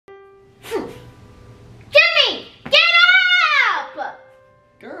Jimmie, get up!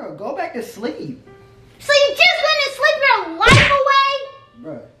 Girl, go back to sleep. So you just gonna sleep your life away?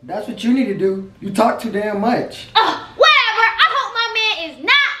 Bruh, that's what you need to do. You talk too damn much. Whatever. I hope my man is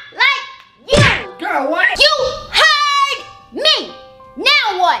not like you. Girl, what? You heard me.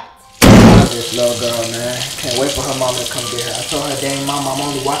 Now what? This little girl, man. Can't wait for her mama to come get her. I told her dang mama I'm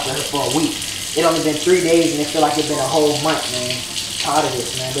only watching her for a week. It only been 3 days and it feel like it's been a whole month, man. Tired of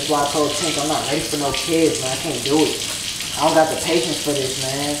this, man. That's why I told Tink I'm not ready for no kids, man. I can't do it. I don't got the patience for this,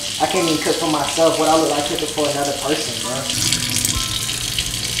 man. I can't even cook for myself. What I look like cooking for another person, bro.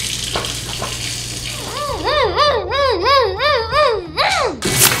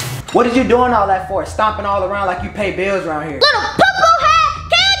 What are you doing all that for? Stomping all around like you pay bills around here. Little poo-poo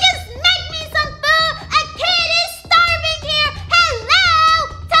head, can you just make me some food? A kid is starving here.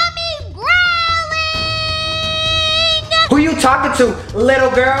 Hello, tummy growling. Who you talking to,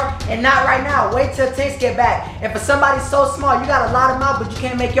 little girl? And not right now. Wait till Tink get back. And for somebody so small, you got a lot of mouth, but you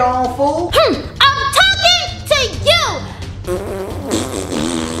can't make your own food? I'm talking to you.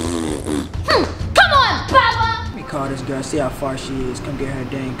 Come on, Baba. Let me call this girl, see how far she is. Come get her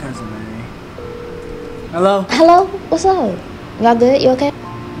dang cousin, man. Hello? Hello? What's up? Y'all good? You okay?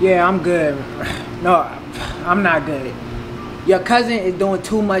 Yeah, I'm good. No, I'm not good. Your cousin is doing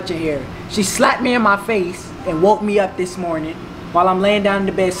too much in here. She slapped me in my face and woke me up this morning while I'm laying down in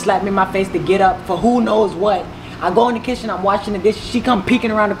the bed, slapped me in my face to get up for who knows what. I go in the kitchen, I'm washing the dishes. She come peeking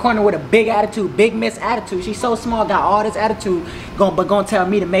around the corner with a big attitude, big miss attitude. She's so small, got all this attitude, but gonna tell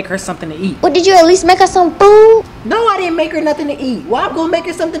me to make her something to eat. Well, did you at least make her some food? No, I didn't make her nothing to eat. Why I'm gonna make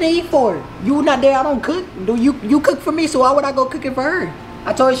her something to eat for her? You not there, I don't cook. You cook for me, so why would I go cooking for her?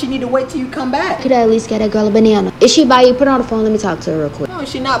 I told her she need to wait till you come back. Could I at least get that girl a banana? Is she by you? Put her on the phone, let me talk to her real quick. No,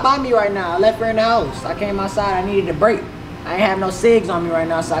 she not by me right now. I left her in the house. I came outside, I needed a break. I ain't have no cigs on me right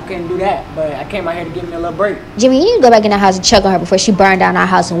now, so I couldn't do that. But I came out here to give me a little break. Jimmie, you need to go back in the house and check on her before she burned down our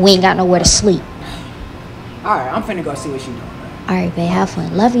house and we ain't got nowhere to sleep. Alright, I'm finna go see what she doing. Alright, babe, have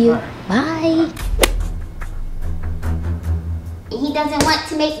fun. Love you. Right. Bye. He doesn't want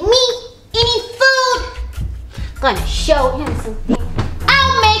to make me any food. Gonna show him something.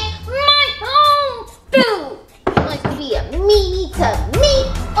 I'll make my own food. He wants to be a me to me.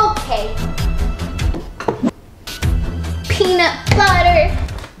 Okay. Peanut butter.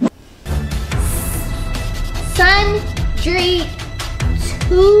 Sundry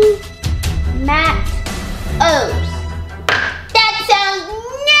tomatoes. That sounds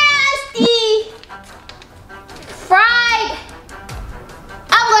nasty. Fried.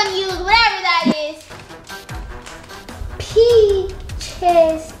 I'm gonna use whatever that is.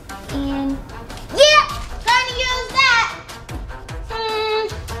 Peaches and yeah, gonna use that.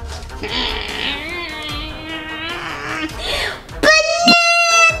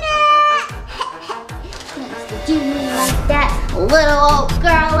 Banana. Wants to do me like that, a little old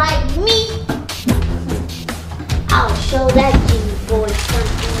girl like me. I'll show that Jimmie boy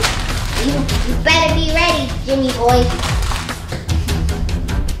something. You better be ready, Jimmie boy.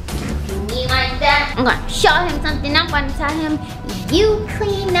 Me like that. I'm gonna show him something. I'm gonna tell him, you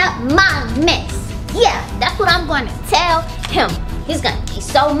clean up my mess. Yeah, that's what I'm gonna tell him. He's gonna be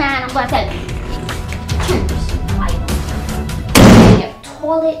so mad. I'm gonna tell him, turn this light on. Your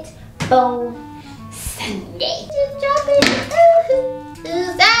toilet bowl Sunday. Just drop it.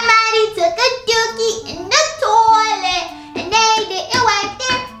 Somebody took a dookie in the toilet and they didn't wipe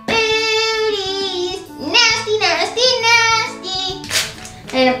their booties. Nasty, nasty, nasty.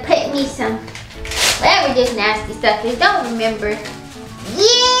 And put me some, whatever this nasty stuff is, don't remember.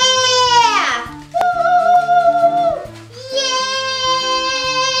 Yeah! Woo! Yeah!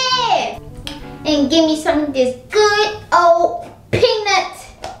 And give me some of this good old peanut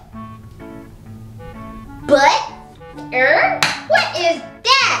butter. What is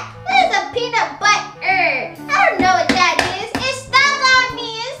that? What is a peanut butter? I don't know what that is. It's stuck on me.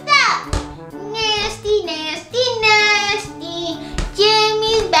 It's stuck. Nasty, nasty, nasty.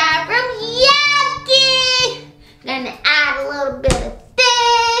 Jimmie's bathroom, yucky. Gonna add a little bit of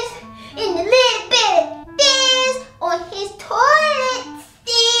this and a little bit of this on his toilet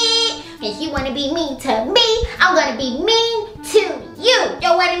seat. If you wanna be mean to me, I'm gonna be mean to you.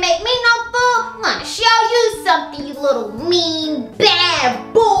 Don't wanna make me no fool? I'm gonna show you something, you little mean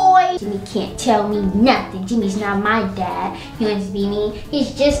bad boy. Jimmie can't tell me nothing. Jimmie's not my dad. He wants to be mean.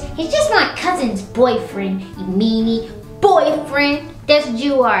 He's just my cousin's boyfriend, you meanie. Boyfriend, that's what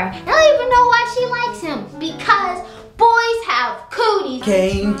you are. I don't even know why she likes him. Because boys have cooties.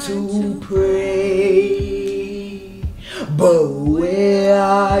 Came to pray, but where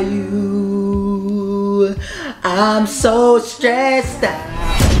are you? I'm so stressed out.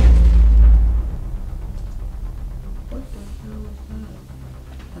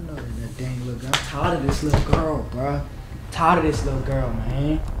 this little girl, bruh. Tired of this little girl,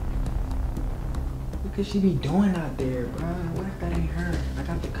 man. What could she be doing out there, bruh? What if that ain't her? I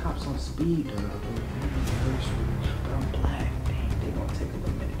got the cops on speed, though. But I'm black. Dang, they gonna take a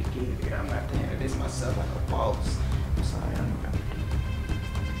little minute to get here. I'm gonna have to handle this myself like a boss. I'm sorry, I'm gonna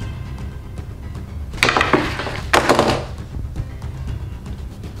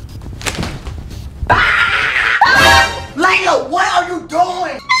Layla, what are you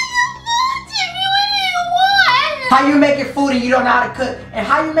doing? Jimmie, what do you want? How you making food and you don't know how to cook? And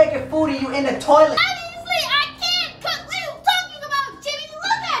how you making food and you in the toilet? Obviously, I can't cook. What are you talking about, Jimmie?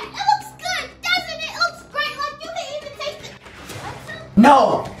 Look at it. It looks good, doesn't it? It looks great. Like, you can even taste it.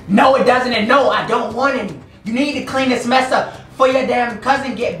 No, it doesn't, and no, I don't want any. You need to clean this mess up before your damn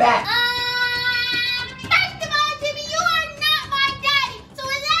cousin get back. First of all, Jimmie, you are not my daddy. So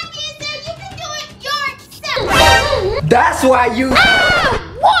with that being said, you can do it yourself. That's why you...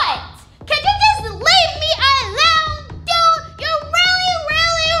 What? Can you just leave me alone, dude? You're really,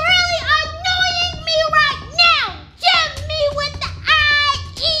 really, really annoying me right now. Jimmie with the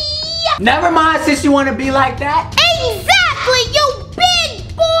I-E. Never mind since you want to be like that. Exactly, you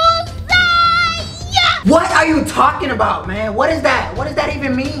big bullseye. What are you talking about, man? What is that? What does that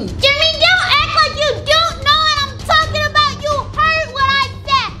even mean? Jimmie, don't act like you don't know what I'm talking about. You heard what I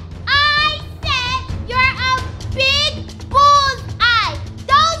said. I said you're a big bullseye.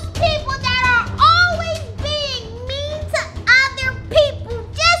 Those people that are always being mean to other people,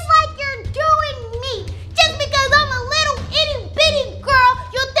 just like you're doing me. Just because I'm a little itty bitty girl,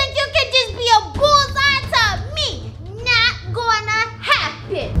 you think you can just be a bullseye to me? Not gonna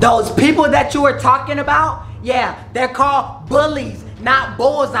happen. Those people that you were talking about, yeah, they're called bullies, not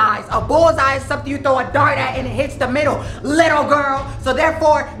bullseyes. A bullseye is something you throw a dart at and it hits the middle, little girl. So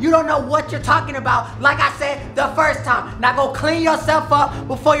therefore, you don't know what you're talking about. Like I said the first time. Now go clean yourself up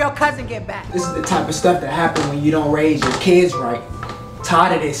before your cousin get back. This is the type of stuff that happens when you don't raise your kids right.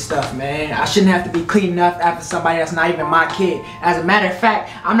 Tired of this stuff, man. I shouldn't have to be cleaning up after somebody that's not even my kid. As a matter of fact,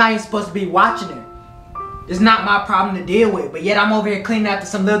 I'm not even supposed to be watching her. It's not my problem to deal with, but yet I'm over here cleaning after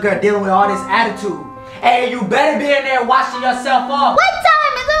some little girl dealing with all this attitude. Hey, you better be in there washing yourself off. What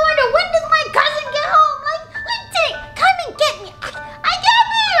time is it? I wonder when does my cousin get home? Like Tink, come and get me. I can't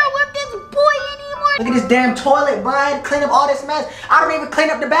be here with this boy anymore. Look at this damn toilet, bud. Clean up all this mess. I don't even clean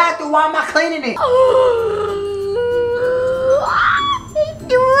up the bathroom. Why am I cleaning it?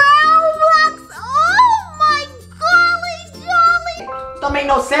 Roblox. Oh my golly jolly. Don't make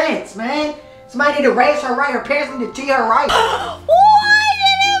no sense, man. Somebody need to raise her right. Her parents need to treat her right. Why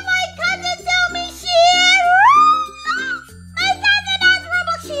didn't my cousin tell me she had Roblox? My cousin has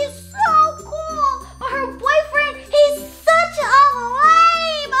Roblox. She is so cool. But her boyfriend, he's such a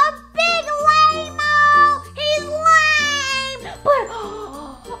lame. A big lame-o. He's lame. But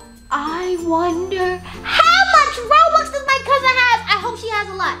I wonder how much Roblox does my cousin have? I hope she has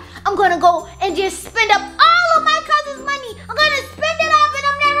a lot. I'm gonna go and just spend up all of my cousin's money. I'm gonna spend it up and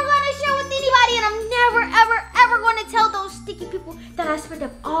I'm never gonna share with anybody, and I'm never, ever, ever gonna tell those sticky people that I spent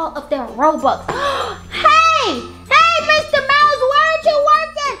up all of their Robux. Hey, Mr. Mouse, why aren't you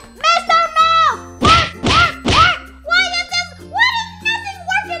working? Mr. Mouse, work. Why is nothing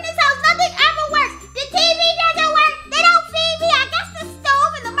work in this house? Nothing ever works. The TV doesn't work. They don't feed me. I guess the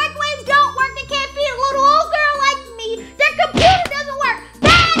stove and the microwave don't work. They can't feed a little old girl like me. Their computer doesn't work.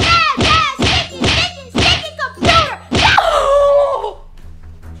 Sticky computer. No!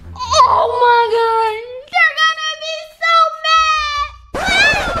 Oh my God. They're gonna be so mad. I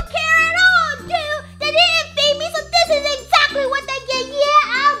don't care at all, dude. They didn't feed me, so this is exactly what they get. Yeah, I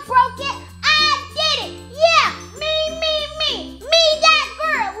broke it. I did it. Yeah, me. Me, that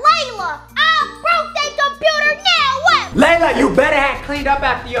girl, Layla. I broke that computer. Now what? Layla, you better have cleaned up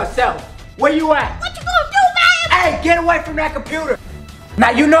after yourself. Where you at? What you gonna do, man? Hey, get away from that computer. Now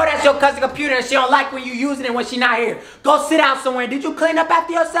you know that's your cousin's computer and she don't like when you using it when she not here. Go sit down somewhere. Did you clean up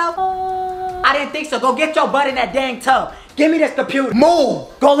after yourself? I didn't think so. Go get your butt in that dang tub. Give me this computer. Move.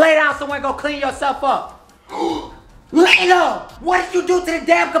 Go lay down somewhere and go clean yourself up. Layla, what did you do to the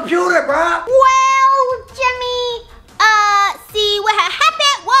damn computer, bruh? Well, Jimmie, see what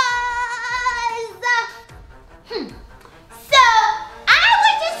happened was, so I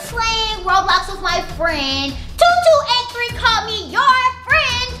was just playing Roblox with my friend. 2283 called me your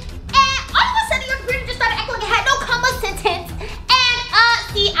friend, and all of a sudden your computer just started acting like it had no comma sentence. And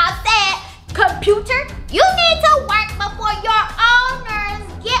see, I said, computer, you need to work before your owners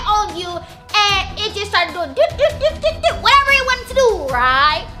get on you. And it just started doing whatever it wanted to do,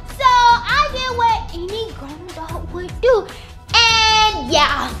 right? So I did what any grown adult would do. And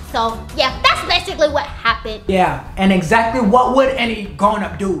yeah, that's basically what happened. Yeah, and exactly what would any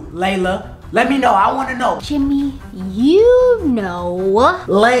grown-up do, Layla? Let me know. I want to know. Jimmie, you know.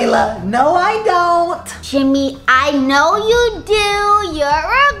 Layla, no I don't. Jimmie, I know you do. You're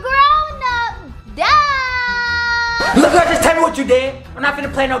a grown-up. Duh. Look, girl, just tell me what you did. I'm not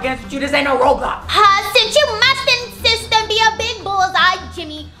finna play no games with you. This ain't no Roblox. Since you must insist and be a big bullseye,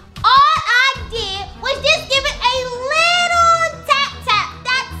 Jimmie, all I did was just give it a little tap.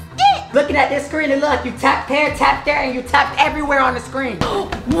 That's it. Looking at this screen, and look, you tapped here, tapped there, and you tapped everywhere on the screen.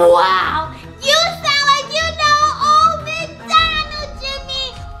 Wow. You sound like you know old McDonald,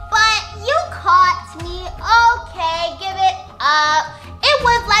 Jimmie. But you caught me. Okay, give it up. It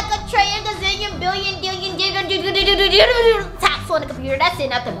was like a trillion, gazillion, billion, taps on the computer. That's it,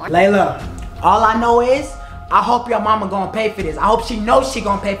 nothing more. Layla, all I know is, I hope your mama gonna pay for this. I hope she knows she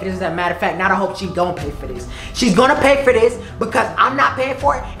gonna pay for this. As a matter of fact, not I hope she gonna pay for this. She's gonna pay for this because I'm not paying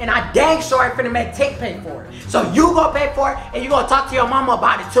for it, and I dang sure ain't finna make Tink pay for it. So you gonna pay for it, and you gonna talk to your mama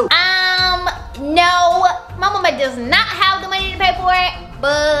about it too. No. My mama does not have the money to pay for it,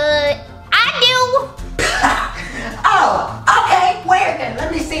 but I do. Oh, okay, where then?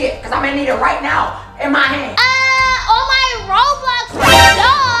 Let me see it, because I'm gonna need it right now in my hand. On my Roblox,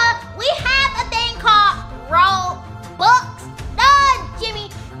 duh, we have a thing called Robux. Duh, Jimmie,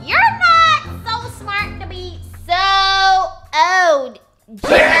 you're not so smart to be so old.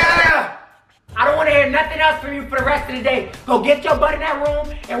 Yeah. I don't want to hear nothing else from you for the rest of the day. Go get your butt in that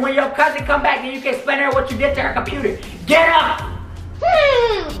room, and when your cousin come back, then you can explain to her what you did to her computer. Get up!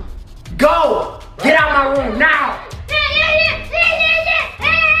 Go! Get out of my room now! Yeah.